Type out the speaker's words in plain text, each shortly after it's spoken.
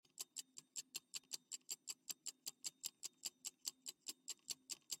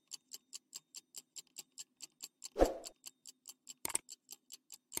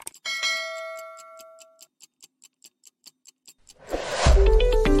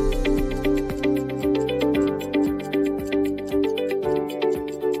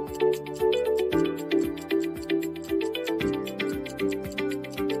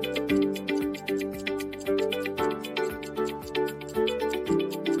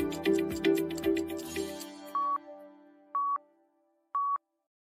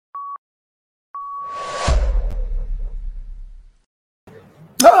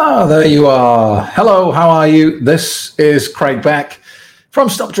Ah, there you are. Hello, how are you? This is Craig Beck from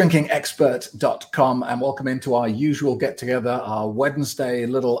StopDrinkingExpert.com, and welcome into our usual get-together, our Wednesday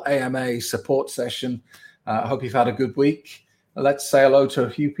little AMA support session. I hope you've had a good week. Let's say hello to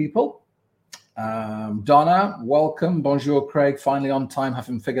a few people. Donna, welcome. Bonjour, Craig. Finally on time,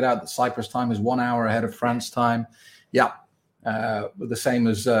 having figured out that Cyprus time is 1 hour ahead of France time. Yeah, the same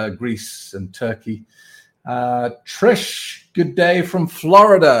as Greece and Turkey. Trish, good day from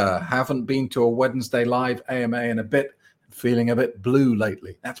Florida. Haven't been to a Wednesday live AMA in a bit. Feeling a bit blue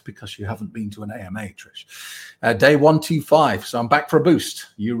lately. That's because you haven't been to an AMA, Trish. Day 125. So I'm back for a boost.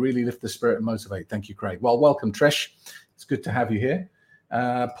 You really lift the spirit and motivate. Thank you, Craig. Well, welcome, Trish. It's good to have you here.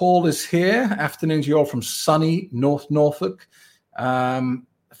 Paul is here. Afternoon to you all from sunny North Norfolk.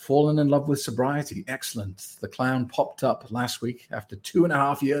 Fallen in love with sobriety. Excellent. The clown popped up last week after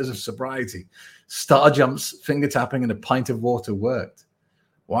 2.5 years of sobriety. Star jumps, finger tapping, and a pint of water worked.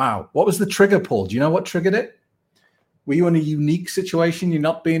 Wow. What was the trigger, Paul? Do you know what triggered it? Were you in a unique situation you're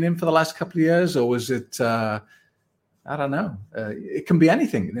not been in for the last couple of years? Or was it, I don't know. It can be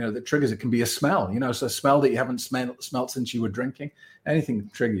anything, that triggers. It can be a smell, so a smell that you haven't smelled since you were drinking. Anything can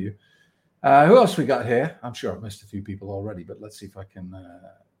trigger you. Who else we got here? I'm sure I've missed a few people already, but let's see if I can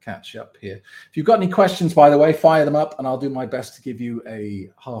catch up here. If you've got any questions, by the way, fire them up and I'll do my best to give you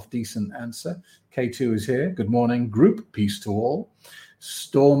a half-decent answer. K2 is here. Good morning, group. Peace to all.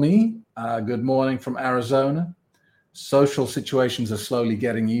 Stormy, good morning from Arizona. Social situations are slowly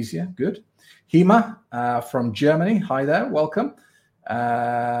getting easier. Good. Hema from Germany. Hi there. Welcome.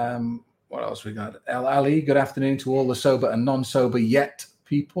 What else we got? El Ali, good afternoon to all the sober and non-sober yet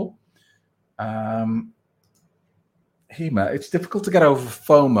people. Hema, it's difficult to get over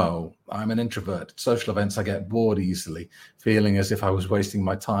FOMO. I'm an introvert. At social events, I get bored easily, feeling as if I was wasting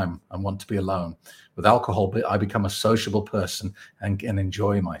my time and want to be alone. With alcohol, I become a sociable person and can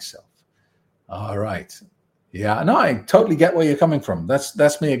enjoy myself. All right. Yeah, no, I totally get where you're coming from.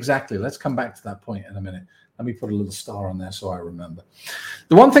 That's me exactly. Let's come back to that point in a minute. Let me put a little star on there so I remember.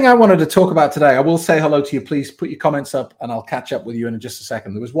 The one thing I wanted to talk about today, I will say hello to you. Please put your comments up and I'll catch up with you in just a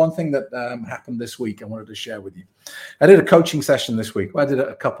second. There was one thing that happened this week I wanted to share with you. I did a coaching session this week. Well, I did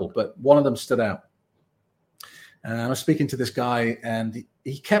a couple, but one of them stood out. And I was speaking to this guy and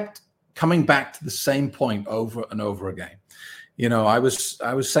he kept coming back to the same point over and over again. I was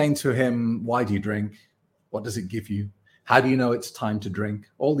saying to him, why do you drink? What does it give you? How do you know it's time to drink?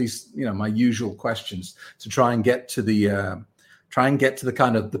 All these, my usual questions to try and get to the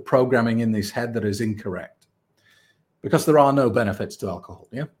kind of the programming in his head that is incorrect, because there are no benefits to alcohol.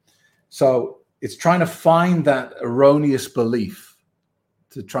 Yeah, so it's trying to find that erroneous belief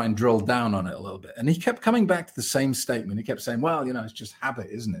to try and drill down on it a little bit. And he kept coming back to the same statement. He kept saying, "Well, it's just habit,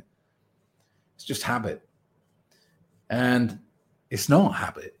 isn't it? It's just habit," and it's not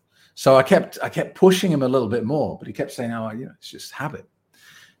habit. So I kept pushing him a little bit more, but he kept saying, "Oh, it's just habit."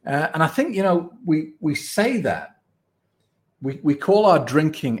 And I think we say that we call our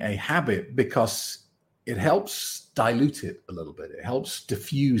drinking a habit because it helps dilute it a little bit. It helps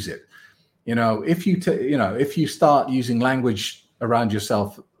diffuse it. If you start using language around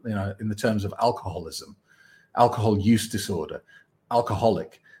yourself, in the terms of alcoholism, alcohol use disorder,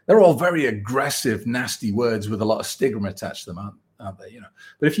 alcoholic, they're all very aggressive, nasty words with a lot of stigma attached to them, aren't they?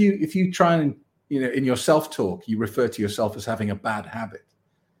 But if you try and in your self-talk you refer to yourself as having a bad habit,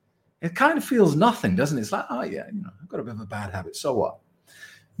 it kind of feels nothing, doesn't it? It's like, oh yeah, I've got a bit of a bad habit, so what?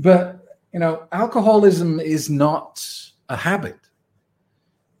 But alcoholism is not a habit.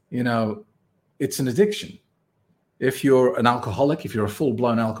 It's an addiction. If you're an alcoholic, if you're a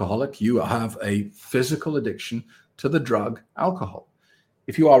full-blown alcoholic, you have a physical addiction to the drug alcohol.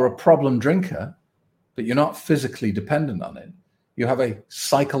 If you are a problem drinker but you're not physically dependent on it, you have a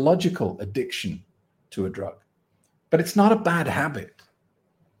psychological addiction to a drug, but it's not a bad habit,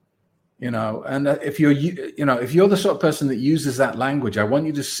 And if you're the sort of person that uses that language, I want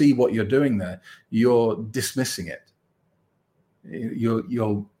you to see what you're doing there. You're dismissing it.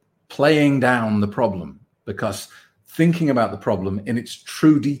 You're playing down the problem, because thinking about the problem in its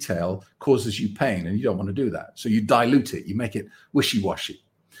true detail causes you pain, and you don't want to do that. So you dilute it. You make it wishy-washy.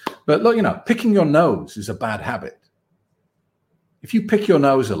 But look, picking your nose is a bad habit. If you pick your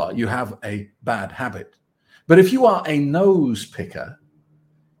nose a lot, you have a bad habit. But if you are a nose picker,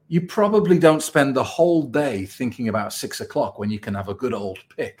 you probably don't spend the whole day thinking about 6 o'clock when you can have a good old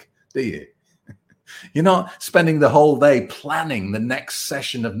pick, do you? You're not spending the whole day planning the next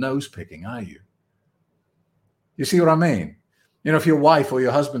session of nose picking, are you? You see what I mean? If your wife or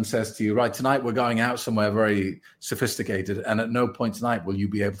your husband says to you, right, tonight we're going out somewhere very sophisticated, and at no point tonight will you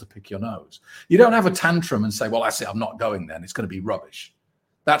be able to pick your nose. You don't have a tantrum and say, well, that's it, I'm not going then. It's going to be rubbish.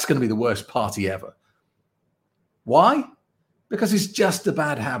 That's going to be the worst party ever. Why? Because it's just a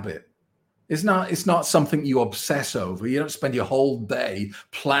bad habit. It's not something you obsess over. You don't spend your whole day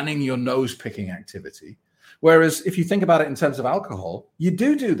planning your nose-picking activity. Whereas if you think about it in terms of alcohol, you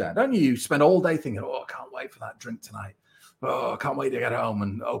do that, don't you? You spend all day thinking, oh, I can't wait for that drink tonight. Oh, I can't wait to get home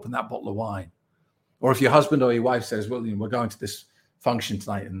and open that bottle of wine. Or if your husband or your wife says, well, we're going to this function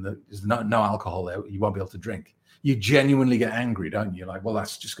tonight and there's no alcohol there, you won't be able to drink. You genuinely get angry, don't you? You're like, well,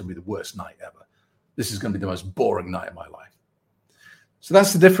 that's just going to be the worst night ever. This is going to be the most boring night of my life. So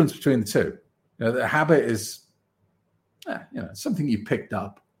that's the difference between the two. The habit is, something you picked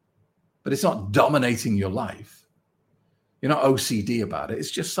up, but it's not dominating your life. You're not OCD about it.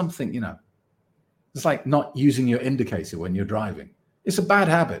 It's just something, it's like not using your indicator when you're driving. It's a bad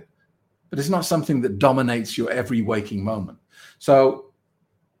habit, but it's not something that dominates your every waking moment. So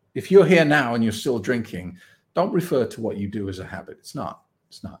if you're here now and you're still drinking, don't refer to what you do as a habit. It's not.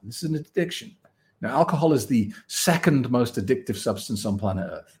 This is an addiction. Now, alcohol is the second most addictive substance on planet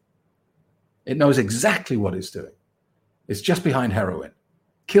Earth. It knows exactly what it's doing. It's just behind heroin.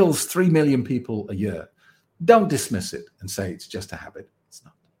 Kills 3 million people a year. Don't dismiss it and say it's just a habit. It's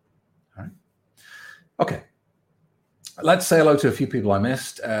not. All right. Okay. Let's say hello to a few people I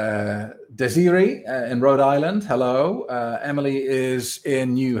missed. Desiree in Rhode Island. Hello. Emily is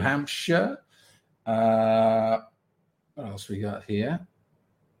in New Hampshire. What else we got here?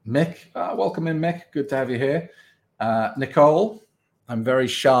 Mick. Welcome in, Mick. Good to have you here. Nicole. I'm very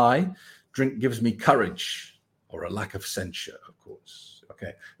shy. Drink gives me courage, or a lack of censure, of course.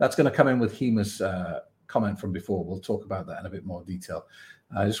 Okay. That's going to come in with Hima's comment from before. We'll talk about that in a bit more detail.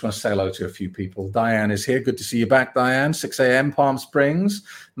 I just want to say hello to a few people. Diane is here. Good to see you back, Diane. 6 a.m. Palm Springs.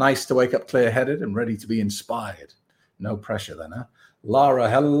 Nice to wake up clear-headed and ready to be inspired. No pressure then, huh? Lara,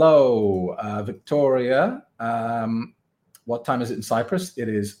 hello. Victoria, what time is it in Cyprus? It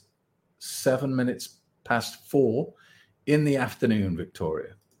is 7 minutes past 4 in the afternoon,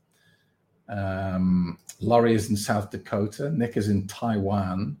 Victoria. Laurie is in South Dakota. Nick is in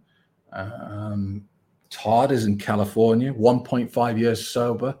Taiwan. Todd is in California, 1.5 years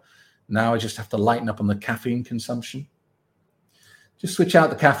sober. Now I just have to lighten up on the caffeine consumption. Just switch out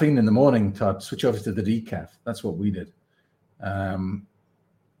the caffeine in the morning, Todd. Switch over to the decaf. That's what we did. Let's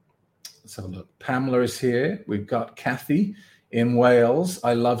have a look. Pamela is here. We've got Kathy in Wales.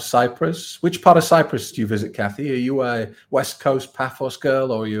 I love Cyprus. Which part of Cyprus do you visit, Kathy? Are you a West Coast Paphos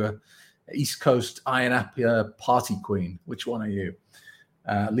girl, or are you a East Coast Iron Apia party queen? Which one are you?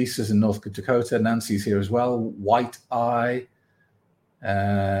 Lisa's in North Dakota. Nancy's here as well. White Eye.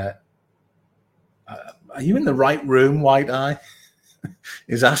 Are you in the right room, White Eye?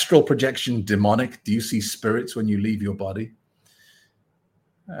 Is astral projection demonic? Do you see spirits when you leave your body?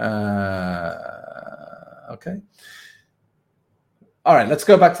 Okay. All right, let's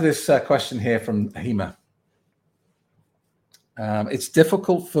go back to this question here from Hema. It's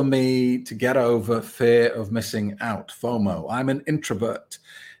difficult for me to get over fear of missing out, FOMO. I'm an introvert,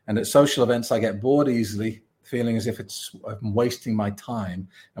 and at social events, I get bored easily, feeling as if I'm wasting my time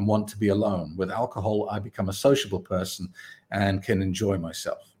and want to be alone. With alcohol, I become a sociable person and can enjoy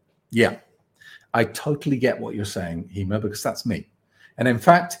myself. Yeah, I totally get what you're saying, Hema, because that's me. And in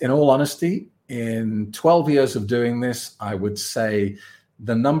fact, in all honesty, in 12 years of doing this, I would say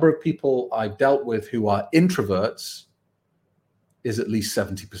the number of people I've dealt with who are introverts is at least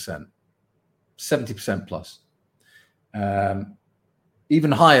 70%, 70% plus.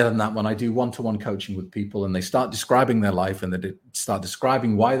 Even higher than that when I do one-to-one coaching with people and they start describing their life and they start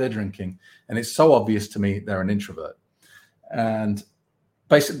describing why they're drinking. And it's so obvious to me they're an introvert. And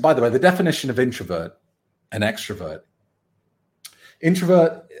basically, by the way, the definition of introvert and extrovert.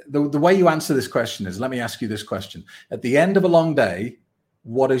 Introvert, the way you answer this question is, let me ask you this question. At the end of a long day,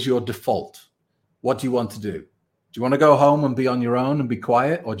 what is your default? What do you want to do? Do you want to go home and be on your own and be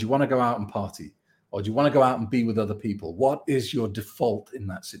quiet? Or do you want to go out and party? Or do you want to go out and be with other people? What is your default in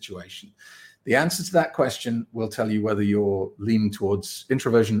that situation? The answer to that question will tell you whether you're leaning towards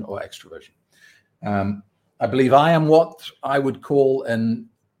introversion or extroversion. I believe I am what I would call an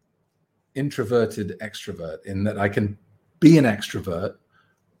introverted extrovert, in that I can be an extrovert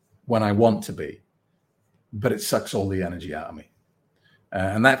when I want to be, but it sucks all the energy out of me.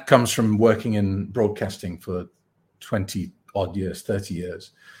 And that comes from working in broadcasting for 20 odd years, 30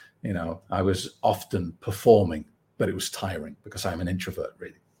 years. You know, I was often performing, but it was tiring because I'm an introvert,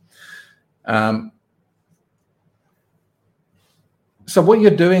 really. So what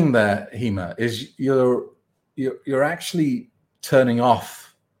you're doing there, Hema, is you're actually turning off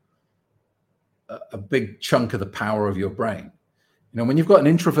a big chunk of the power of your brain. You know, when you've got an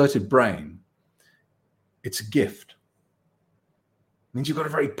introverted brain, it's a gift. means you've got a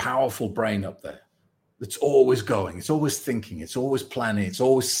very powerful brain up there. It's always going, it's always thinking, it's always planning, it's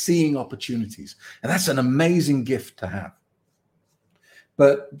always seeing opportunities. And that's an amazing gift to have.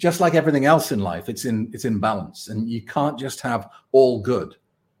 But just like everything else in life, it's in balance. And you can't just have all good.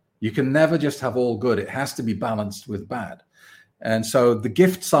 You can never just have all good. It has to be balanced with bad. And so the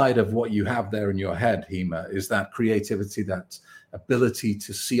gift side of what you have there in your head, Hema, is that creativity, that ability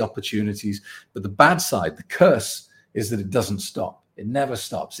to see opportunities. But the bad side, the curse, is that it doesn't stop. It never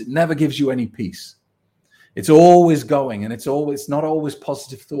stops. It never gives you any peace. It's always going, and it's not always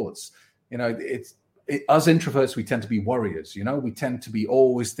positive thoughts. Us introverts, we tend to be warriors. We tend to be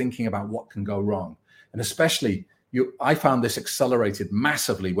always thinking about what can go wrong. And especially, I found this accelerated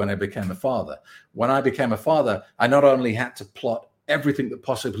massively when I became a father. When I became a father, I not only had to plot everything that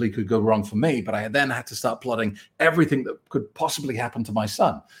possibly could go wrong for me, but I then had to start plotting everything that could possibly happen to my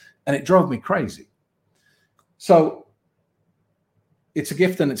son. And it drove me crazy. So it's a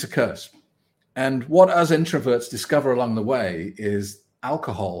gift and it's a curse. And what us introverts discover along the way is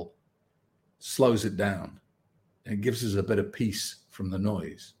alcohol slows it down. It gives us a bit of peace from the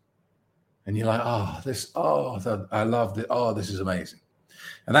noise. And you're like, I love it. Oh, this is amazing.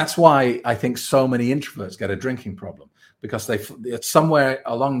 And that's why I think so many introverts get a drinking problem, because it's somewhere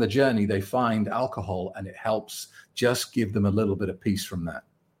along the journey, they find alcohol and it helps just give them a little bit of peace from that.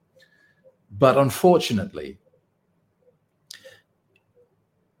 But unfortunately,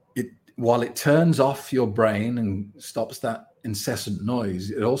 while it turns off your brain and stops that incessant noise,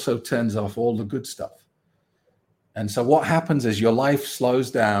 it also turns off all the good stuff. And so what happens is your life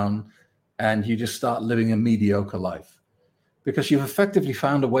slows down and you just start living a mediocre life, because you've effectively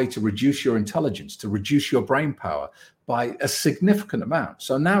found a way to reduce your intelligence, to reduce your brain power by a significant amount.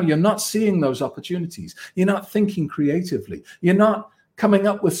 So now you're not seeing those opportunities. You're not thinking creatively. You're not coming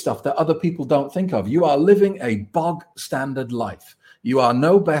up with stuff that other people don't think of. You are living a bog standard life. You are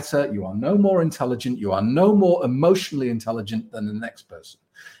no better. You are no more intelligent. You are no more emotionally intelligent than the next person.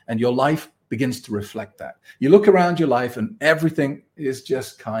 And your life begins to reflect that. You look around your life and everything is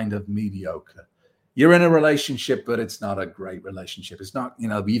just kind of mediocre. You're in a relationship, but it's not a great relationship. It's not,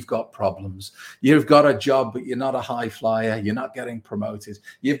 you've got problems. You've got a job, but you're not a high flyer. You're not getting promoted.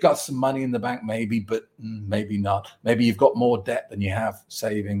 You've got some money in the bank, maybe, but maybe not. Maybe you've got more debt than you have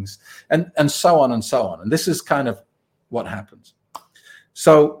savings, and so on and so on. And this is kind of what happens.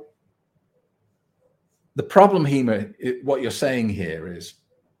 So the problem, Hema, what you're saying here is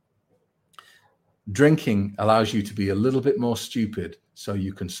drinking allows you to be a little bit more stupid so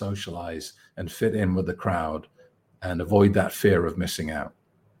you can socialize and fit in with the crowd and avoid that fear of missing out.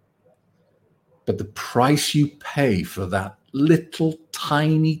 But the price you pay for that little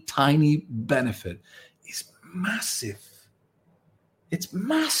tiny benefit is massive. It's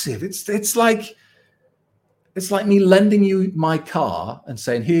massive. It's like me lending you my car and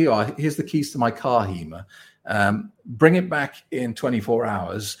saying, here you are, here's the keys to my car, Hema. Bring it back in 24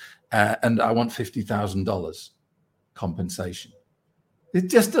 hours and I want $50,000 compensation. It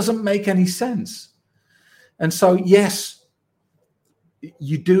just doesn't make any sense. And so, yes,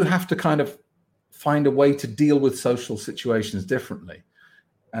 you do have to kind of find a way to deal with social situations differently.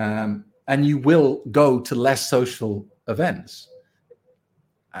 And you will go to less social events.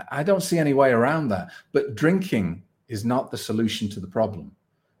 I don't see any way around that. But drinking is not the solution to the problem,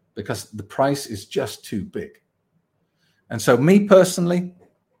 because the price is just too big. And so me personally,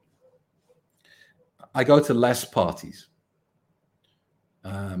 I go to less parties.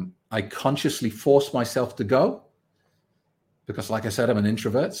 I consciously force myself to go because, like I said, I'm an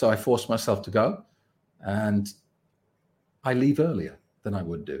introvert. So I force myself to go, and I leave earlier than I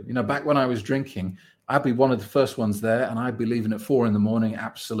would do. Back when I was drinking, I'd be one of the first ones there, and I'd be leaving at 4 a.m,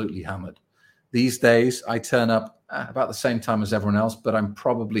 absolutely hammered. These days, I turn up about the same time as everyone else, but I'm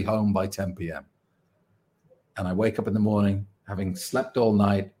probably home by 10 p.m. And I wake up in the morning, having slept all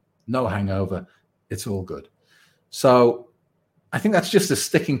night, no hangover. It's all good. So I think that's just a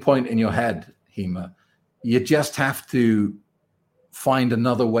sticking point in your head, Hema. You just have to find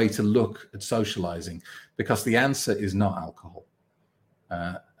another way to look at socializing, because the answer is not alcohol.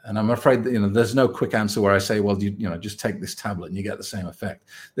 And I'm afraid that, there's no quick answer where I say, well, just take this tablet and you get the same effect.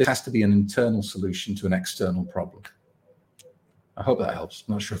 This has to be an internal solution to an external problem. I hope that helps.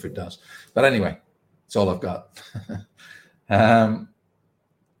 I'm not sure if it does. But anyway, that's all I've got.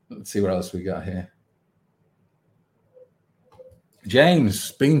 Let's see what else we got here.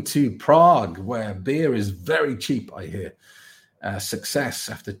 James, been to Prague, where beer is very cheap, I hear. Success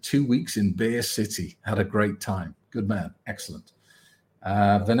after 2 weeks in Beer City. Had a great time. Good man. Excellent.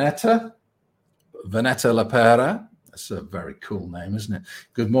 Veneta La Pera. That's a very cool name, isn't it?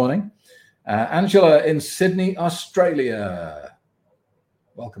 Good morning. Angela in Sydney, Australia.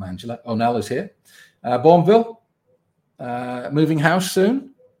 Welcome, Angela. O'Neill is here. Bourneville, moving house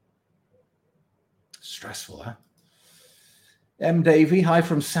soon. Stressful, huh? M. Davey, hi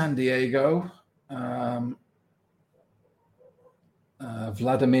from San Diego.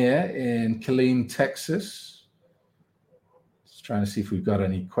 Vladimir in Killeen, Texas. Just trying to see if we've got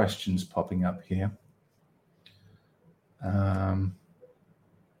any questions popping up here.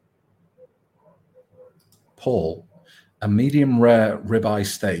 Paul, a medium rare ribeye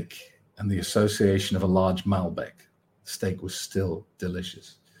steak and the association of a large Malbec. The steak was still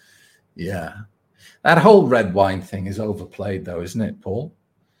delicious. Yeah. That whole red wine thing is overplayed though, isn't it, Paul?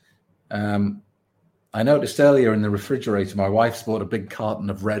 I noticed earlier in the refrigerator, my wife's bought a big carton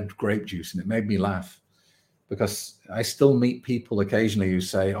of red grape juice, and it made me laugh because I still meet people occasionally who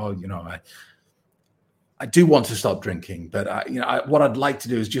say, oh, you know, I do want to stop drinking, but what I'd like to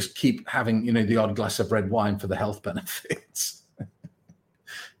do is just keep having, you know, the odd glass of red wine for the health benefits.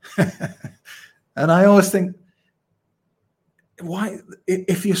 And I always think, why,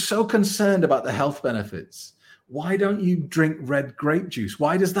 if you're so concerned about the health benefits, why don't you drink red grape juice?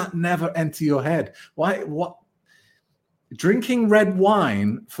 Why does that never enter your head? What? Drinking red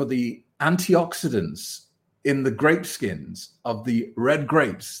wine for the antioxidants in the grape skins of the red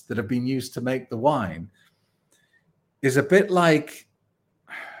grapes that have been used to make the wine is a bit like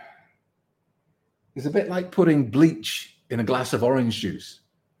putting bleach in a glass of orange juice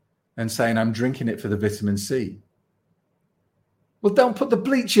and saying, I'm drinking it for the vitamin C. Well, don't put the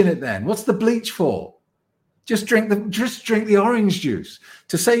bleach in it then. What's the bleach for? Just drink the orange juice.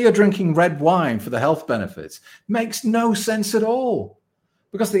 To say you're drinking red wine for the health benefits makes no sense at all,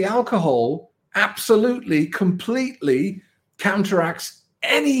 because the alcohol absolutely, completely counteracts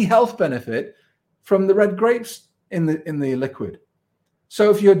any health benefit from the red grapes in the liquid.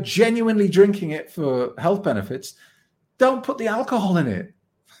 So if you're genuinely drinking it for health benefits, don't put the alcohol in it.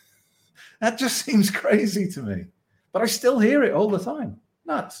 That just seems crazy to me. But I still hear it all the time.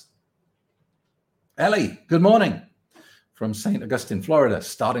 Nuts. Ellie, good morning. From St. Augustine, Florida.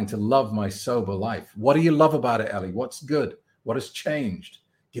 Starting to love my sober life. What do you love about it, Ellie? What's good? What has changed?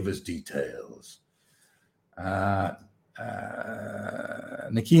 Give us details.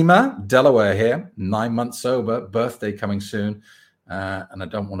 Nikima, Delaware here. 9 months sober. Birthday coming soon. And I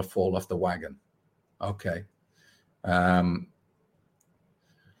don't want to fall off the wagon. Okay.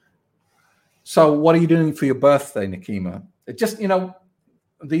 So what are you doing for your birthday, Nikima? It just, you know,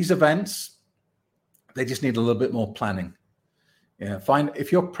 these events, they just need a little bit more planning. Yeah, find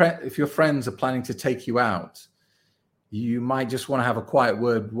if your friends are planning to take you out, you might just want to have a quiet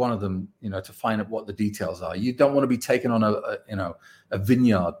word with one of them, you know, to find out what the details are. You don't want to be taken on a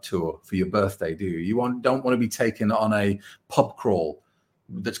vineyard tour for your birthday, do you? You don't want to be taken on a pub crawl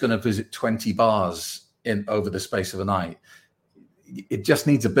that's going to visit 20 bars over the space of a night. It just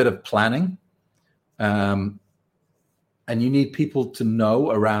needs a bit of planning. And you need people to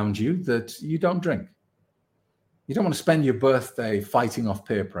know around you that you don't drink. You don't want to spend your birthday fighting off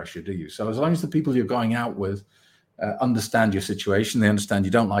peer pressure, do you? So as long as the people you're going out with understand your situation, they understand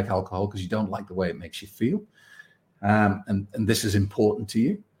you don't like alcohol because you don't like the way it makes you feel, and this is important to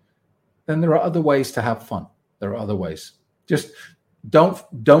you, then there are other ways to have fun. There are other ways. Just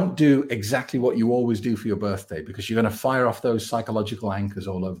don't do exactly what you always do for your birthday, because you're going to fire off those psychological anchors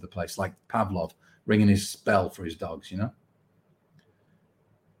all over the place, like Pavlov ringing his bell for his dogs, you know?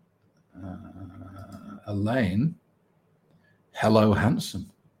 Elaine, hello,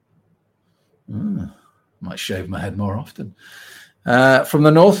 handsome. Might shave my head more often. From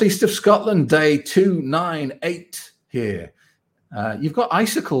the northeast of Scotland, day 298 here. You've got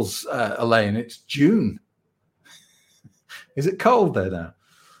icicles, Elaine. It's June. Is it cold there now?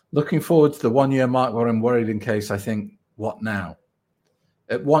 Looking forward to the 1 year mark where I'm worried in case I think, what now?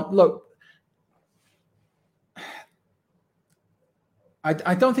 Look,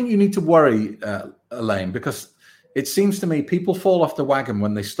 I don't think you need to worry, Elaine, because it seems to me people fall off the wagon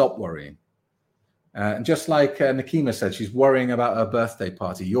when they stop worrying. And just like Nikima said, she's worrying about her birthday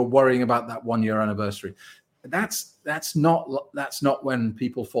party. You're worrying about that 1 year anniversary. That's not when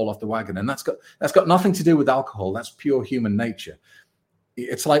people fall off the wagon, and that's got nothing to do with alcohol. That's pure human nature.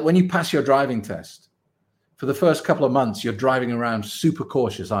 It's like when you pass your driving test. For the first couple of months, you're driving around super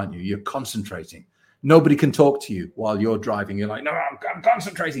cautious, aren't you? You're concentrating. Nobody can talk to you while you're driving. You're like, no, I'm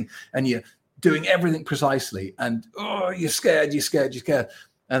concentrating. And you're doing everything precisely. And, you're scared.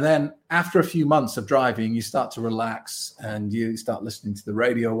 And then after a few months of driving, you start to relax and you start listening to the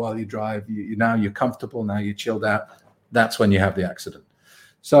radio while you drive. Now you're comfortable. Now you're chilled out. That's when you have the accident.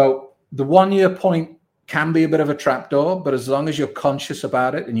 So the 1 year point can be a bit of a trapdoor, but as long as you're conscious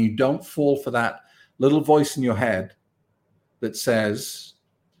about it and you don't fall for that little voice in your head that says,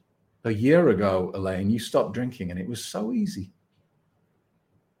 A year ago, Elaine, you stopped drinking and it was so easy.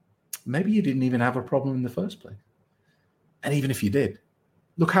 Maybe you didn't even have a problem in the first place. And even if you did,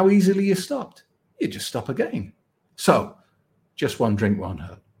 look how easily you stopped. You just stop again. So just one drink won't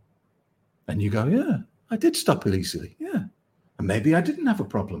hurt. And you go, yeah, I did stop it easily. Yeah. And maybe I didn't have a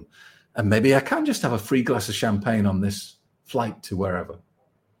problem. And maybe I can just have a free glass of champagne on this flight to wherever.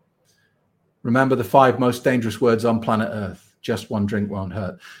 Remember the 5 most dangerous words on planet Earth. Just one drink won't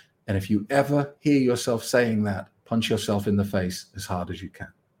hurt. And if you ever hear yourself saying that, punch yourself in the face as hard as you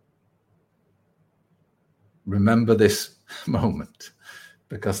can. Remember this moment,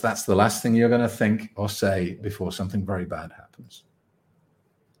 because that's the last thing you're going to think or say before something very bad happens.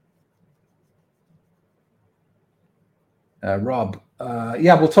 Rob,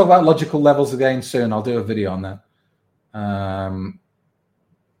 yeah, we'll talk about logical levels again soon. I'll do a video on that.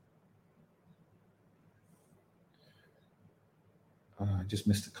 I just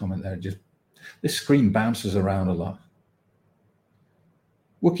missed a comment there. This screen bounces around a lot.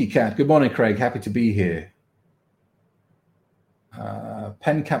 Wookie Cat, good morning, Craig. Happy to be here.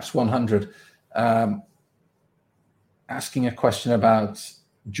 Pencaps 100, asking a question about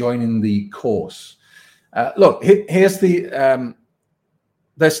joining the course. Look, here's the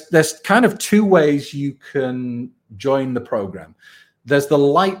there's kind of 2 ways you can join the program. There's the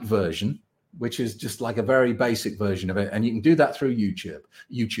light version, which is just like a very basic version of it, and you can do that through YouTube.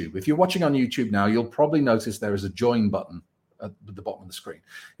 If you're watching on YouTube now, you'll probably notice there is a join button at the bottom of the screen.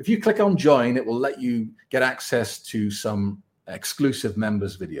 If you click on join, it will let you get access to some exclusive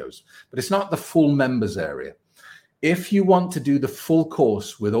members videos, but it's not the full members area. If you want to do the full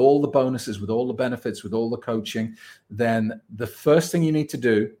course with all the bonuses, with all the benefits, with all the coaching, then the first thing you need to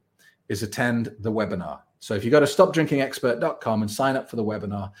do is attend the webinar. So if you go to stopdrinkingexpert.com and sign up for the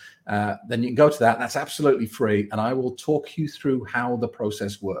webinar, then you can go to that. That's absolutely free. And I will talk you through how the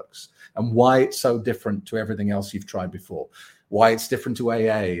process works and why it's so different to everything else you've tried before, why it's different to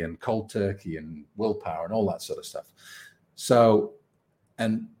AA and cold turkey and willpower and all that sort of stuff. So,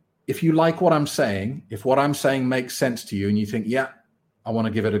 and if you like what I'm saying, if what I'm saying makes sense to you and you think, yeah, I want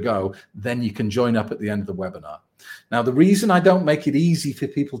to give it a go, then you can join up at the end of the webinar. Now, the reason I don't make it easy for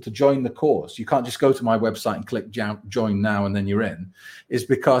people to join the course, you can't just go to my website and click join now and then you're in, is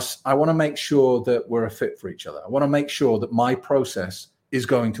because I want to make sure that we're a fit for each other. I want to make sure that my process is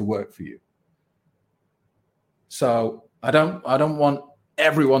going to work for you. So I don't want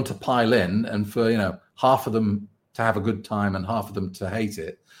everyone to pile in and for, half of them to have a good time and half of them to hate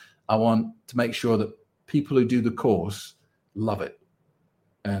it. I want to make sure that people who do the course love it.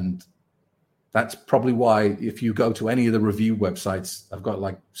 And that's probably why if you go to any of the review websites, I've got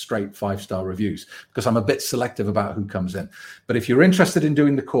like straight 5-star reviews because I'm a bit selective about who comes in. But if you're interested in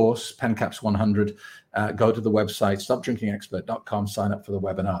doing the course, Pencaps 100, go to the website, stopdrinkingexpert.com, sign up for the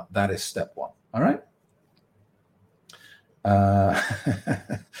webinar. That is step 1. All right.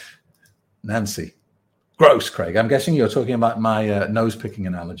 Nancy. Gross, Craig. I'm guessing you're talking about my nose picking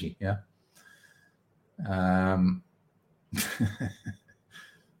analogy. Yeah.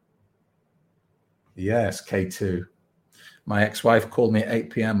 Yes, K2. My ex-wife called me at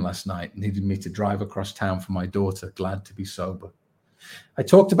 8 p.m. last night, needed me to drive across town for my daughter. Glad to be sober. I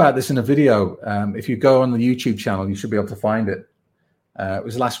talked about this in a video. If you go on the YouTube channel, you should be able to find it. It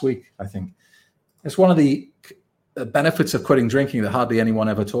was last week, I think. It's one of the benefits of quitting drinking that hardly anyone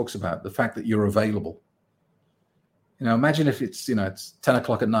ever talks about, the fact that you're available. Imagine if it's 10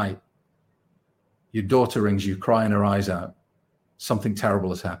 o'clock at night, your daughter rings you crying her eyes out. Something terrible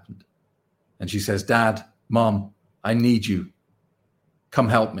has happened. And she says, Dad, Mom, I need you. Come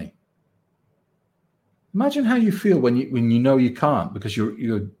help me. Imagine how you feel when you know you can't because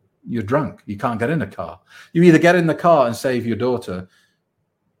you're drunk. You can't get in a car. You either get in the car and save your daughter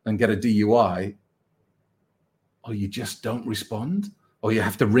and get a DUI, or you just don't respond, or you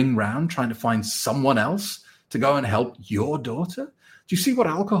have to ring round trying to find someone else to go and help your daughter. Do you see what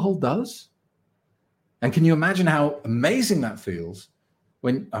alcohol does? And can you imagine how amazing that feels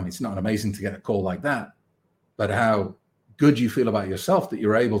it's not amazing to get a call like that, but how good you feel about yourself that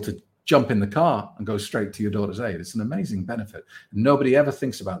you're able to jump in the car and go straight to your daughter's aid. It's an amazing benefit. Nobody ever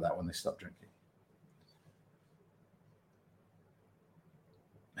thinks about that when they stop drinking.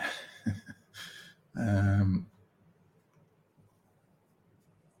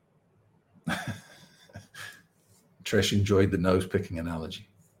 Trish enjoyed the nose picking analogy.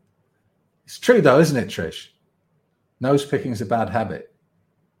 It's true though, isn't it, Trish? Nose picking is a bad habit.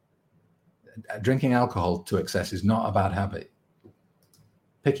 Drinking alcohol to excess is not a bad habit.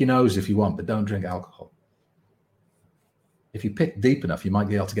 Pick your nose if you want, but don't drink alcohol. If you pick deep enough, you might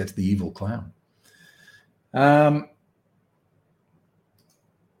be able to get to the evil clown.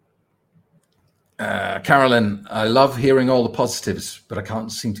 Carolyn, I love hearing all the positives, but I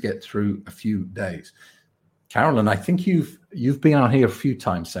can't seem to get through a few days. Carolyn, I think you've been on here a few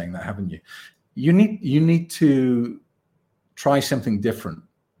times saying that, haven't you? You need to try something different.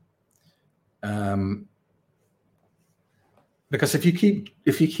 Because if you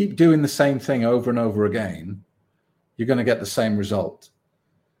keep doing the same thing over and over again, you're going to get the same result.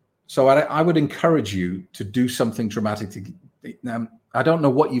 So I would encourage you to do something dramatic. Now, I don't know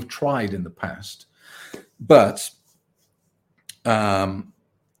what you've tried in the past, but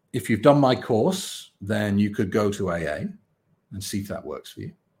if you've done my course, then you could go to AA and see if that works for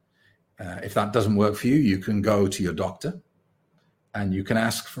you. If that doesn't work for you, you can go to your doctor and you can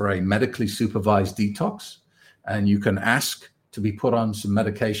ask for a medically supervised detox, and you can ask to be put on some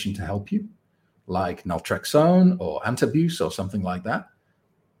medication to help you, like naltrexone or antabuse or something like that.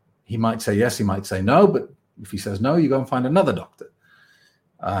 He might say yes, he might say no, but if he says no, you go and find another doctor.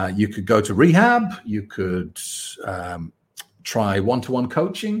 You could go to rehab. You could try one-to-one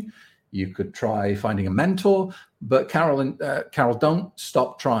coaching. You could try finding a mentor. But Carol, don't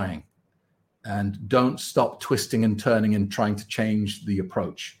stop trying, and don't stop twisting and turning and trying to change the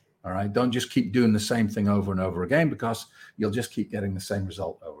approach. All right. Don't just keep doing the same thing over and over again, because you'll just keep getting the same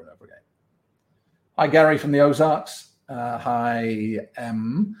result over and over again. Hi, Gary from the Ozarks. Hi,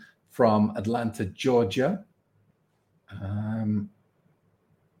 M from Atlanta, Georgia.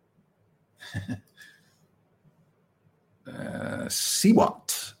 See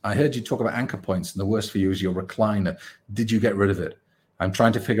what? I heard you talk about anchor points, and the worst for you is your recliner. Did you get rid of it? I'm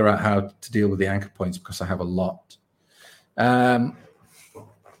trying to figure out how to deal with the anchor points because I have a lot.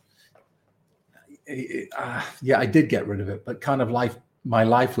 Yeah, I did get rid of it, but kind of my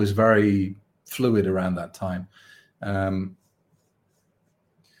life was very fluid around that time.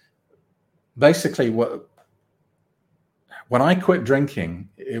 Basically, when I quit drinking,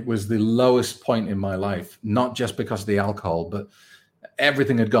 it was the lowest point in my life, not just because of the alcohol, but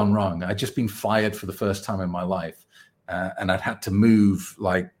everything had gone wrong. I'd just been fired for the first time in my life, and I'd had to move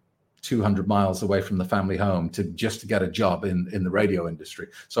like 200 miles away from the family home to get a job in the radio industry.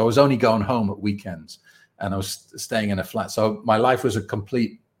 So I was only going home at weekends, and I was staying in a flat. So my life was a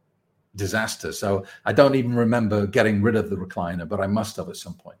complete disaster. So I don't even remember getting rid of the recliner, but I must have at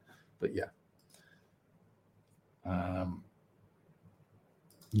some point. But yeah.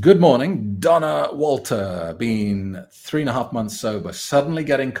 Good morning, Donna Walter, been 3.5 months sober, suddenly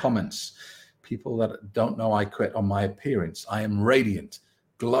getting comments. People that don't know I quit on my appearance. I am radiant,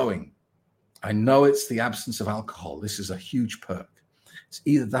 glowing. I know it's the absence of alcohol. This is a huge perk. It's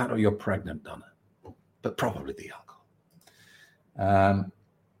either that or you're pregnant, Donna, but probably the alcohol.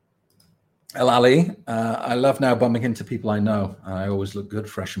 El Ali, I love now bumping into people I know. I always look good,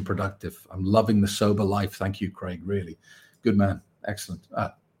 fresh and productive. I'm loving the sober life. Thank you, Craig. Really good man. Excellent.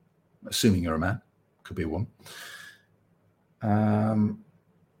 Assuming you're a man, could be a woman.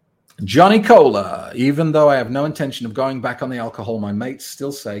 Johnny Cola, even though I have no intention of going back on the alcohol, my mates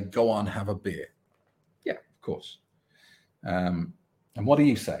still say, go on, have a beer. Yeah, of course. And what do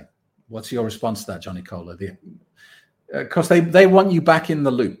you say? What's your response to that, Johnny Cola? Because they want you back in the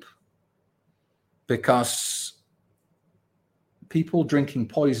loop, because people drinking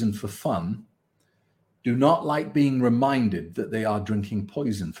poison for fun do not like being reminded that they are drinking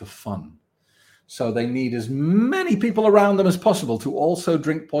poison for fun. So they need as many people around them as possible to also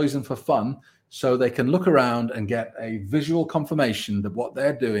drink poison for fun, so they can look around and get a visual confirmation that what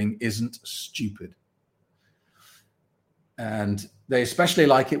they're doing isn't stupid. And they especially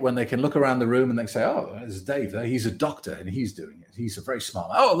like it when they can look around the room and they say, oh, there's Dave there. He's a doctor and he's doing it. He's a very smart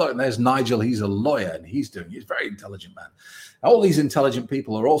man. Oh, look, and there's Nigel. He's a lawyer and he's doing it. He's a very intelligent man. All these intelligent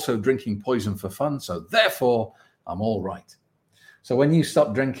people are also drinking poison for fun. So therefore, I'm all right. So when you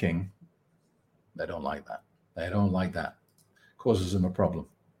stop drinking, they don't like that. They don't like that. Causes them a problem.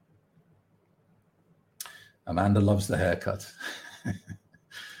 Amanda loves the haircut.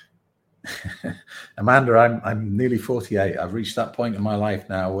 Amanda, I'm nearly 48. I've reached that point in my life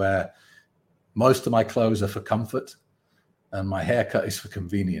now where most of my clothes are for comfort and my haircut is for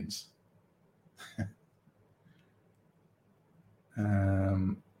convenience.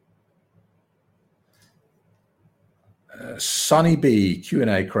 Sonny B,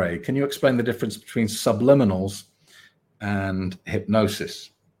 Q&A, Craig. Can you explain the difference between subliminals and hypnosis?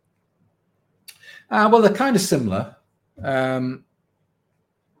 Well, they're kind of similar.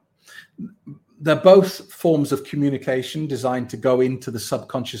 They're both forms of communication designed to go into the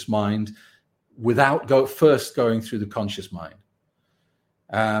subconscious mind without first going through the conscious mind.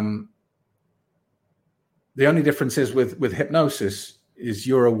 The only difference is with hypnosis is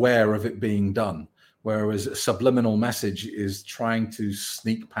you're aware of it being done, whereas a subliminal message is trying to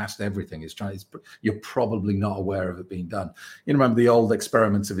sneak past everything. You're probably not aware of it being done. You remember the old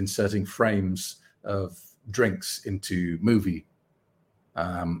experiments of inserting frames of drinks into movie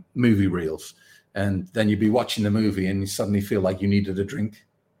reels, and then you'd be watching the movie and you suddenly feel like you needed a drink.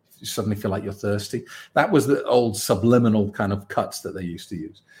 You suddenly feel like you're thirsty. That was the old subliminal kind of cuts that they used to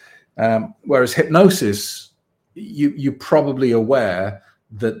use. Whereas hypnosis, you're probably aware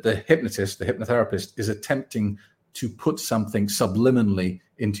that the hypnotist, the hypnotherapist, is attempting to put something subliminally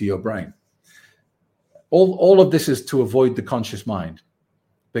into your brain. All of this is to avoid the conscious mind,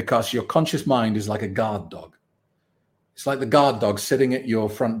 because your conscious mind is like a guard dog. It's like the guard dog sitting at your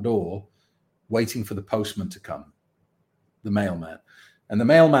front door waiting for the postman to come, the mailman. And the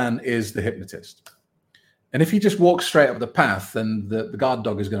mailman is the hypnotist. And if he just walks straight up the path, then the guard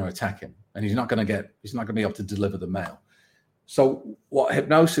dog is going to attack him, and he's not going to be able to deliver the mail. So what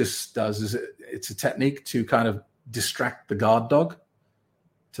hypnosis does is it's a technique to kind of distract the guard dog,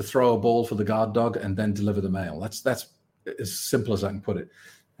 to throw a ball for the guard dog and then deliver the mail. That's as simple as I can put it.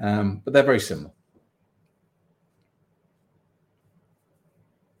 But they're very similar.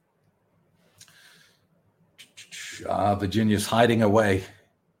 Virginia's hiding away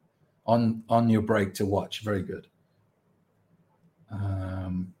on your break to watch. Very good.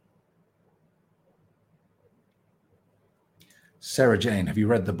 Sarah Jane, have you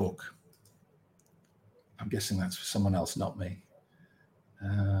read the book? I'm guessing that's for someone else, not me.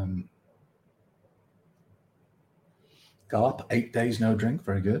 Go up, 8 days, no drink.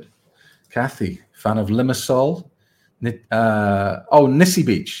 Very good. Kathy, fan of Limassol. Nissy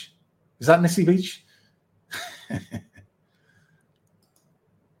Beach. Is that Nissy Beach?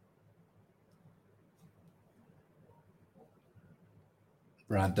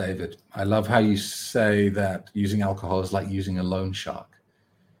 Brad David, I love how you say that using alcohol is like using a loan shark.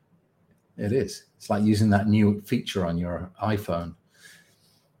 It is. It's like using that new feature on your iPhone.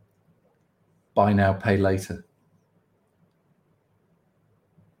 Buy now, pay later.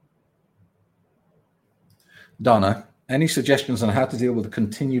 Donna, any suggestions on how to deal with the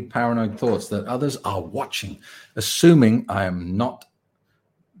continued paranoid thoughts that others are watching, assuming I am not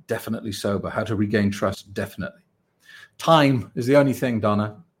definitely sober? How to regain trust? Definitely. Time is the only thing,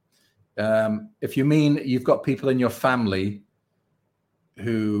 Donna. If you mean you've got people in your family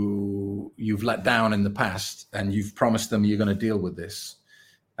who you've let down in the past and you've promised them you're going to deal with this,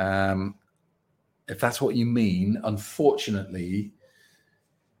 if that's what you mean, unfortunately,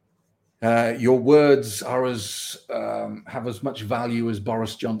 your words are have as much value as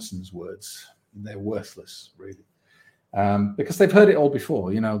Boris Johnson's words. They're worthless, really. Because they've heard it all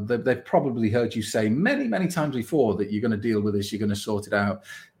before. They've probably heard you say many, many times before that you're going to deal with this, you're going to sort it out.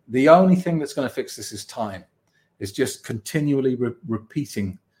 The only thing that's going to fix this is time. It's just continually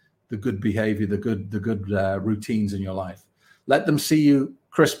repeating the good behavior, the good routines in your life. Let them see you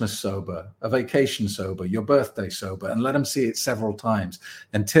Christmas sober, a vacation sober, your birthday sober, and let them see it several times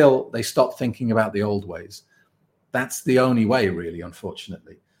until they stop thinking about the old ways. That's the only way, really,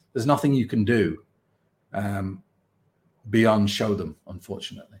 unfortunately. There's nothing you can do beyond show them,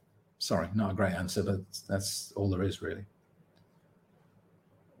 unfortunately. Sorry, not a great answer, but that's all there is, really.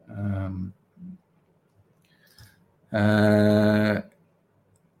 I'm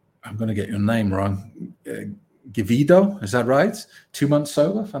going to get your name wrong. Givido, is that right? 2 months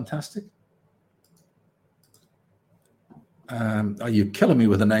sober, fantastic. Are you killing me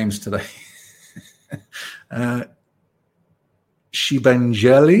with the names today?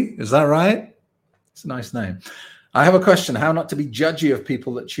 Shibangeli, is that right? It's a nice name. I have a question. How not to be judgy of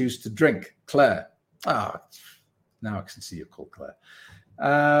people that choose to drink? Claire. Now I can see you're called Claire.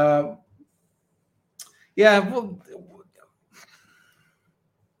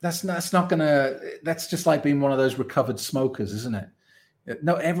 That's just like being one of those recovered smokers, isn't it?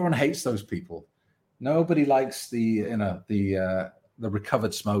 No, everyone hates those people. Nobody likes the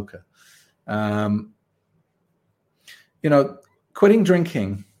recovered smoker. Quitting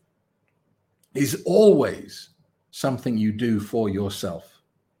drinking is always something you do for yourself.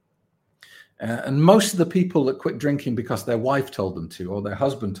 And most of the people that quit drinking because their wife told them to or their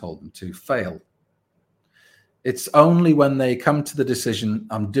husband told them to fail. It's only when they come to the decision,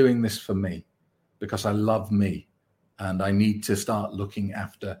 I'm doing this for me because I love me and I need to start looking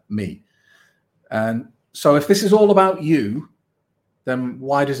after me. And so if this is all about you, then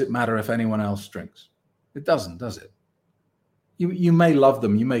why does it matter if anyone else drinks? It doesn't, does it? You may love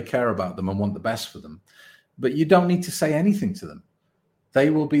them, you may care about them and want the best for them, but you don't need to say anything to them.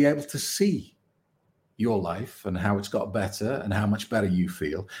 They will be able to see your life and how it's got better and how much better you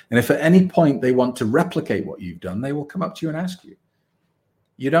feel. And if at any point they want to replicate what you've done, they will come up to you and ask you.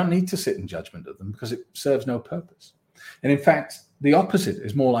 You don't need to sit in judgment of them because it serves no purpose. And in fact, the opposite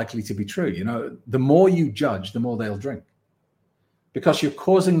is more likely to be true. You know, the more you judge, the more they'll drink, because you're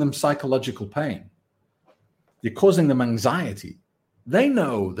causing them psychological pain. You're causing them anxiety. They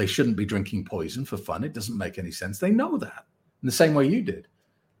know they shouldn't be drinking poison for fun. It doesn't make any sense. They know that in the same way you did.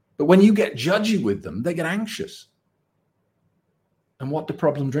 But when you get judgy with them, they get anxious. And what do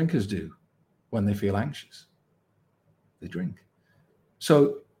problem drinkers do when they feel anxious? They drink.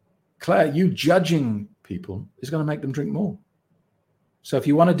 So, Claire, you judging people is going to make them drink more. So if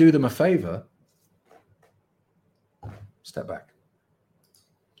you want to do them a favor, step back.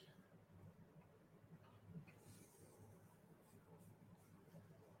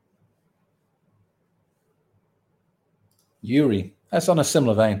 Yuri, that's on a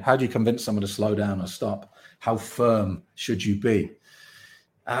similar vein. How do you convince someone to slow down or stop? How firm should you be?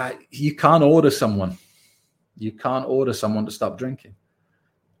 You can't order someone. You can't order someone to stop drinking.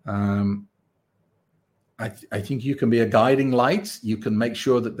 I think you can be a guiding light. You can make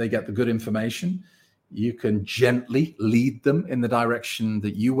sure that they get the good information. You can gently lead them in the direction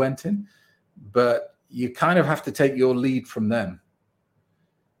that you went in, but you kind of have to take your lead from them.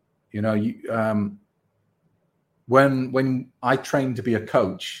 You know, when I trained to be a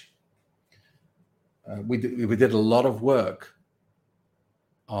coach, we did a lot of work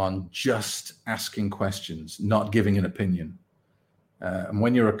on just asking questions, not giving an opinion. And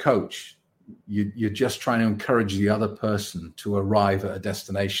when you're a coach, you're just trying to encourage the other person to arrive at a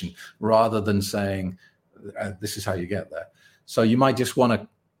destination rather than saying, this is how you get there. So you might just want to,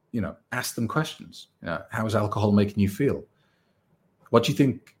 ask them questions. How is alcohol making you feel? What do you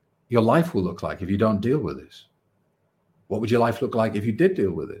think your life will look like if you don't deal with this? What would your life look like if you did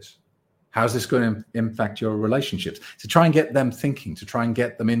deal with this? How's this going to impact your relationships? To try and get them thinking, to try and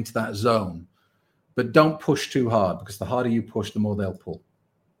get them into that zone. But don't push too hard, because the harder you push, the more they'll pull.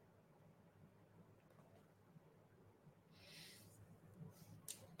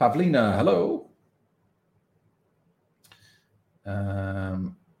 Pavlina, hello.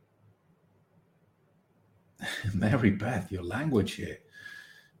 Mary Beth, your language here.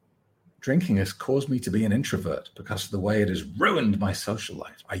 Drinking has caused me to be an introvert because of the way it has ruined my social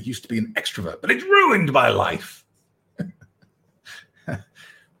life. I used to be an extrovert, but it's ruined my life.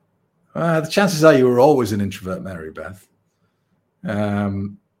 The chances are you were always an introvert, Mary Beth.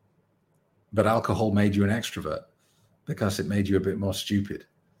 But alcohol made you an extrovert because it made you a bit more stupid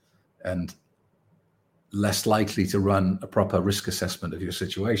and less likely to run a proper risk assessment of your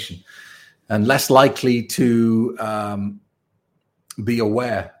situation and less likely to be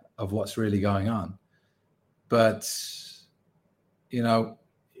aware of what's really going on. But,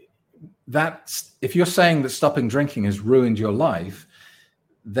 that's, if you're saying that stopping drinking has ruined your life,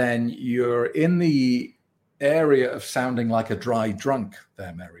 then you're in the area of sounding like a dry drunk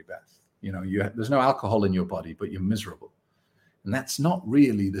there, Mary Beth. There's no alcohol in your body, but you're miserable. And that's not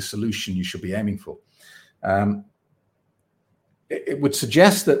really the solution you should be aiming for. It would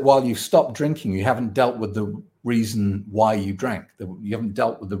suggest that while you've stopped drinking, you haven't dealt with the reason why you drank. You haven't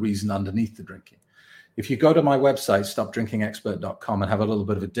dealt with the reason underneath the drinking. If you go to my website, stopdrinkingexpert.com, and have a little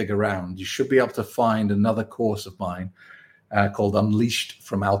bit of a dig around, you should be able to find another course of mine called Unleashed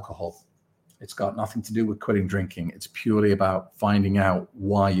from Alcohol. It's got nothing to do with quitting drinking. It's purely about finding out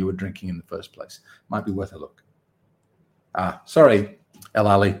why you were drinking in the first place. Might be worth a look. Sorry, El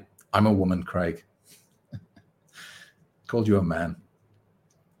Ali. I'm a woman, Craig. Called you a man.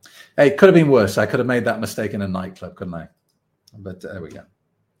 Hey, it could have been worse. I could have made that mistake in a nightclub, couldn't I? But there we go.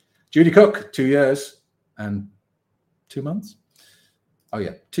 Judy Cook, 2 years and 2 months. Oh,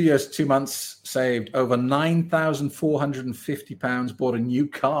 yeah. 2 years, 2 months, saved over £9,450, bought a new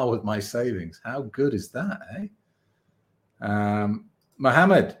car with my savings. How good is that, eh?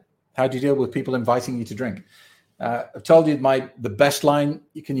 Mohammed, how do you deal with people inviting you to drink? I've told you the best line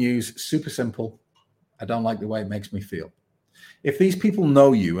you can use, super simple. I don't like the way it makes me feel. If these people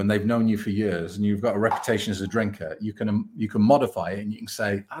know you and they've known you for years and you've got a reputation as a drinker, you can modify it and you can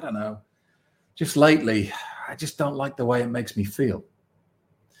say, I don't know, just lately, I just don't like the way it makes me feel.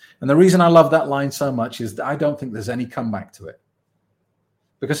 And the reason I love that line so much is that I don't think there's any comeback to it.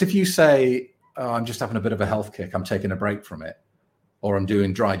 Because if you say, oh, I'm just having a bit of a health kick, I'm taking a break from it, or I'm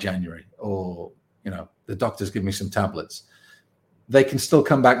doing dry January, or, the doctors give me some tablets, they can still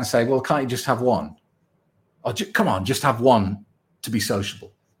come back and say, well, can't you just have one? Or come on, just have one to be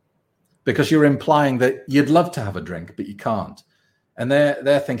sociable. Because you're implying that you'd love to have a drink, but you can't. And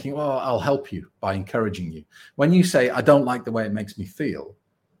they're thinking, well, I'll help you by encouraging you. When you say, I don't like the way it makes me feel,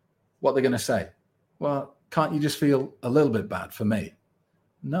 what they're going to say? Well, can't you just feel a little bit bad for me?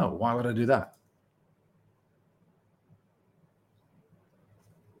 No, why would I do that?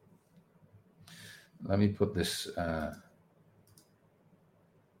 Let me put this.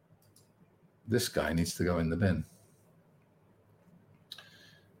 This guy needs to go in the bin.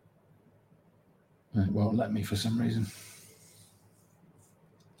 It won't let me for some reason.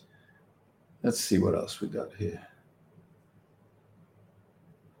 Let's see what else we got here.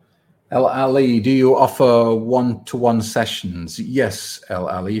 El Ali, do you offer one-to-one sessions? Yes, El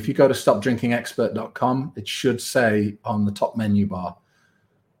Ali. If you go to stopdrinkingexpert.com, it should say on the top menu bar.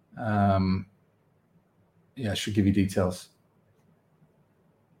 Yeah, it should give you details.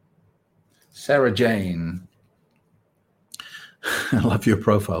 Sarah Jane. I love your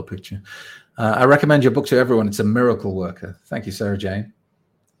profile picture. I recommend your book to everyone. It's a miracle worker. Thank you, Sarah Jane.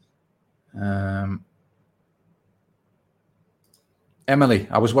 Emily,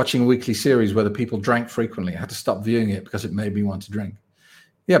 I was watching a weekly series where the people drank frequently. I had to stop viewing it because it made me want to drink.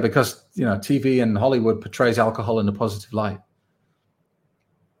 Yeah, because, TV and Hollywood portrays alcohol in a positive light.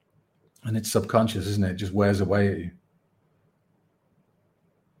 And it's subconscious, isn't it? It just wears away at you.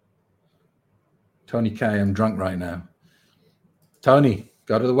 Tony K, I'm drunk right now. Tony,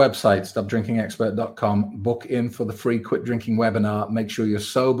 go to the website, stopdrinkingexpert.com, book in for the free quit drinking webinar. Make sure you're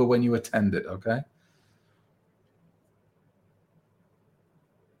sober when you attend it, okay?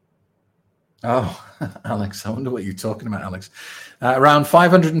 Oh, Alex, I wonder what you're talking about, Alex. Around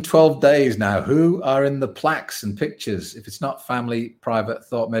 512 days now. Who are in the plaques and pictures? If it's not family, private,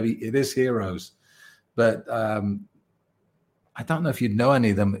 thought maybe it is heroes. But I don't know if you'd know any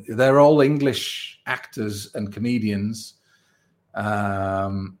of them. They're all English actors and comedians. Who's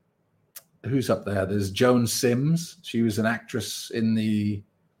up there? There's Joan Sims. She was an actress in the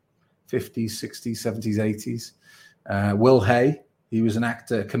 50s, 60s, 70s, 80s. Will Hay. He was an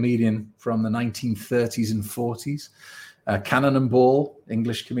actor, comedian from the 1930s and 40s. Cannonball,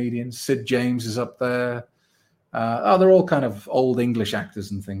 English comedian. Sid James is up there. They're all kind of old English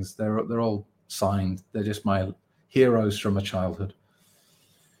actors and things. They're all signed. They're just my heroes from my childhood.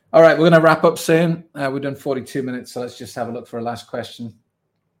 All right, we're going to wrap up soon. We've done 42 minutes, so let's just have a look for a last question.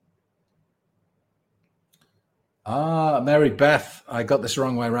 Mary Beth, I got this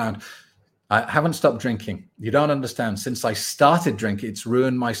wrong way around. I haven't stopped drinking. You don't understand. Since I started drinking, it's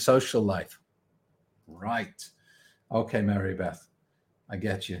ruined my social life. Right. Okay, Mary Beth. I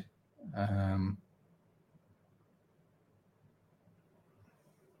get you.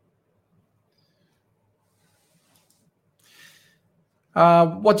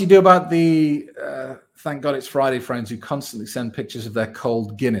 What do you do about the Thank God It's Friday friends who constantly send pictures of their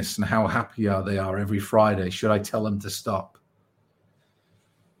cold Guinness and how happy they are every Friday? Should I tell them to stop?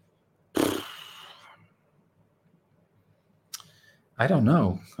 I don't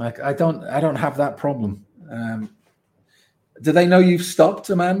know. I don't have that problem. Do they know you've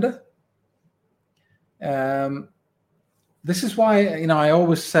stopped, Amanda? This is why, I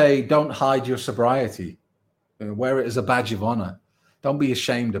always say, don't hide your sobriety. Wear it as a badge of honor. Don't be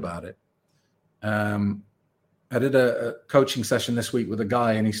ashamed about it. I did a coaching session this week with a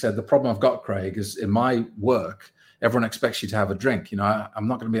guy, and he said, the problem I've got, Craig, is in my work, everyone expects you to have a drink. I'm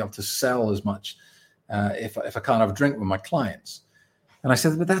not going to be able to sell as much if I can't have a drink with my clients. And I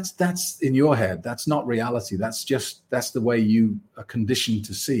said, but that's in your head. That's not reality. That's the way you are conditioned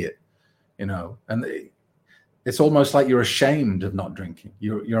to see it, and it's almost like you're ashamed of not drinking.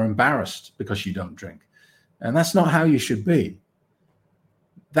 You're embarrassed because you don't drink. And that's not how you should be.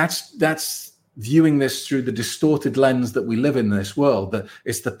 That's viewing this through the distorted lens that we live in this world, that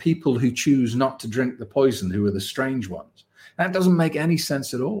it's the people who choose not to drink the poison who are the strange ones. That doesn't make any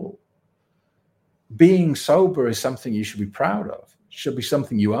sense at all. Being sober is something you should be proud of. It should be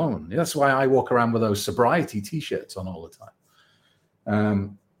something you own. That's why I walk around with those sobriety T-shirts on all the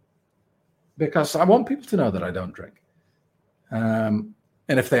time. Because I want people to know that I don't drink. And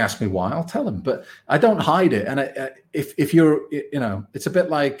if they ask me why, I'll tell them. But I don't hide it. And if you're, it's a bit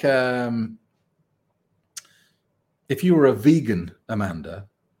like if you were a vegan, Amanda,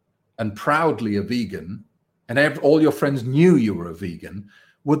 and proudly a vegan, and all your friends knew you were a vegan,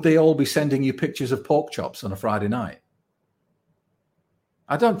 would they all be sending you pictures of pork chops on a Friday night?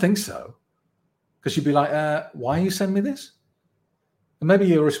 I don't think so. Because you'd be like, why are you sending me this? And maybe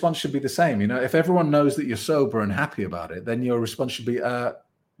your response should be the same. If everyone knows that you're sober and happy about it, then your response should be,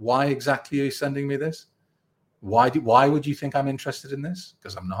 why exactly are you sending me this? Why would you think I'm interested in this?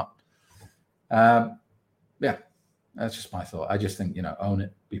 Because I'm not. Yeah, that's just my thought. I just think, own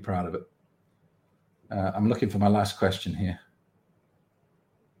it, be proud of it. I'm looking for my last question here.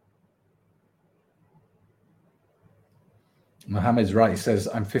 Mohammed's right. He says,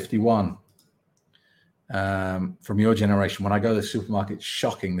 I'm 51. From your generation, when I go to the supermarket, it's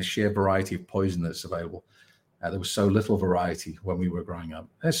shocking the sheer variety of poison that's available. There was so little variety when we were growing up.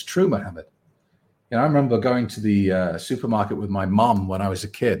 That's true, Mohammed. I remember going to the supermarket with my mom when I was a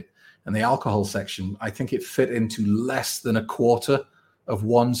kid, and the alcohol section, I think it fit into less than a quarter of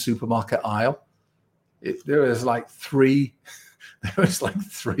one supermarket aisle. There was like three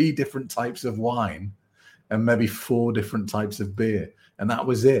different types of wine and maybe 4 different types of beer, and that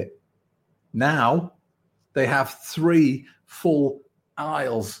was it. Now they have 3 full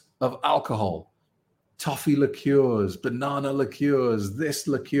aisles of alcohol: toffee liqueurs, banana liqueurs, this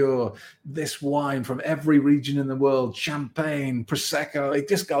liqueur, this wine from every region in the world, champagne, prosecco. It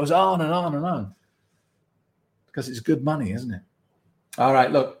just goes on and on and on, because it's good money, isn't it? All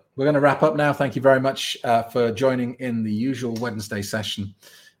right, look, we're going to wrap up now. Thank you very much for joining in the usual Wednesday session.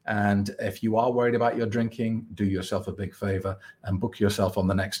 And if you are worried about your drinking, do yourself a big favor and book yourself on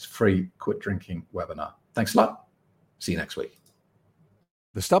the next free Quit Drinking webinar. Thanks a lot. See you next week.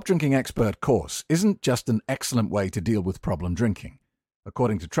 The Stop Drinking Expert course isn't just an excellent way to deal with problem drinking.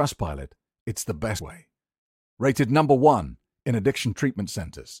 According to Trustpilot, it's the best way. Rated #1 in addiction treatment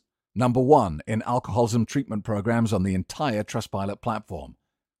centers, #1 in alcoholism treatment programs on the entire Trustpilot platform,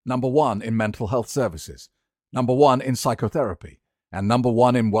 #1 in mental health services, #1 in psychotherapy, and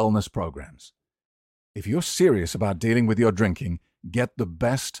 #1 in wellness programs. If you're serious about dealing with your drinking, get the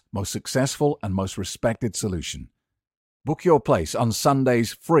best, most successful, and most respected solution. Book your place on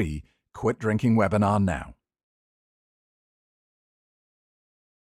Sunday's free Quit Drinking webinar now.